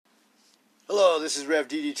Hello, this is Rev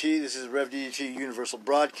DDT. This is Rev DDT Universal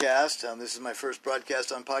Broadcast. This is my first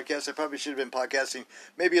broadcast on podcast. I probably should have been podcasting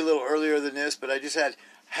maybe a little earlier than this, but I just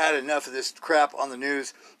had enough of this crap on the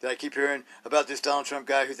news that I keep hearing about this Donald Trump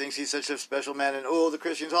guy who thinks he's such a special man, and the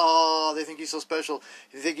Christians, they think he's so special.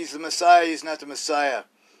 They think he's the Messiah. He's not the Messiah.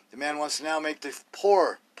 The man wants to now make the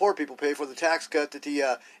poor people pay for the tax cut that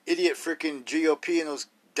the idiot freaking GOP and those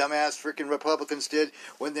dumbass freaking Republicans did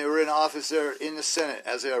when they were in office there in the Senate,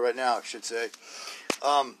 as they are right now, I should say.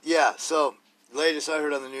 So latest I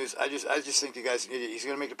heard on the news, I just think the guy's an idiot. He's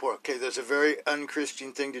going to make the poor. Okay, that's a very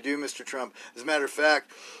un-Christian thing to do, Mr. Trump. As a matter of fact,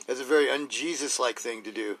 that's a very un-Jesus-like thing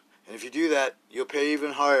to do. And if you do that, you'll pay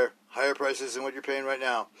even higher prices than what you're paying right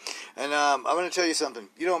now. And I'm going to tell you something.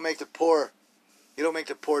 You don't make the poor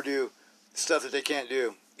do stuff that they can't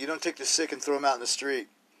do. You don't take the sick and throw them out in the street.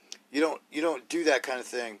 You don't do that kind of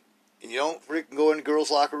thing. And you don't freaking go into girls'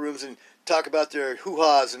 locker rooms and talk about their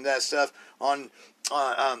hoo-haws and that stuff on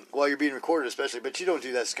while you're being recorded, especially. But you don't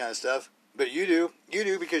do that kind of stuff. But you do. You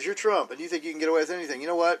do because you're Trump, and you think you can get away with anything. You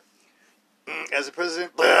know what? As a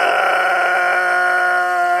president,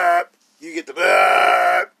 you get the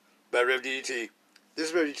by Rev DDT. This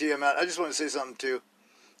is Rev DDT. I'm out. I just want to say something, too.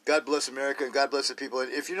 God bless America, and God bless the people.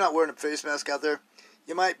 And if you're not wearing a face mask out there,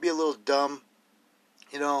 you might be a little dumb.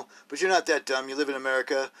 But you're not that dumb. You live in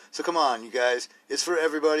America, so come on, you guys. It's for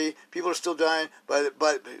everybody. People are still dying they're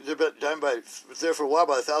dying there for a while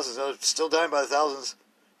by the thousands. They're still dying by the thousands,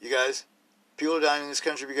 you guys. People are dying in this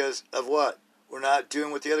country because of what? We're not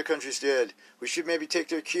doing what the other countries did. We should maybe take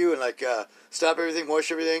their cue and stop everything,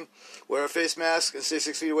 wash everything, wear a face mask, and stay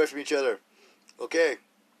 6 feet away from each other. Okay,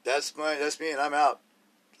 that's me, and I'm out.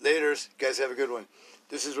 Laters, guys, have a good one.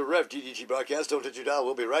 This is a Rev DDT broadcast. Don't touch your dial.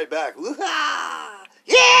 We'll be right back. Woo-ha!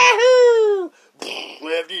 Yahoo!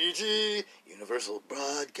 Rev DDT Universal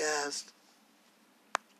Broadcast.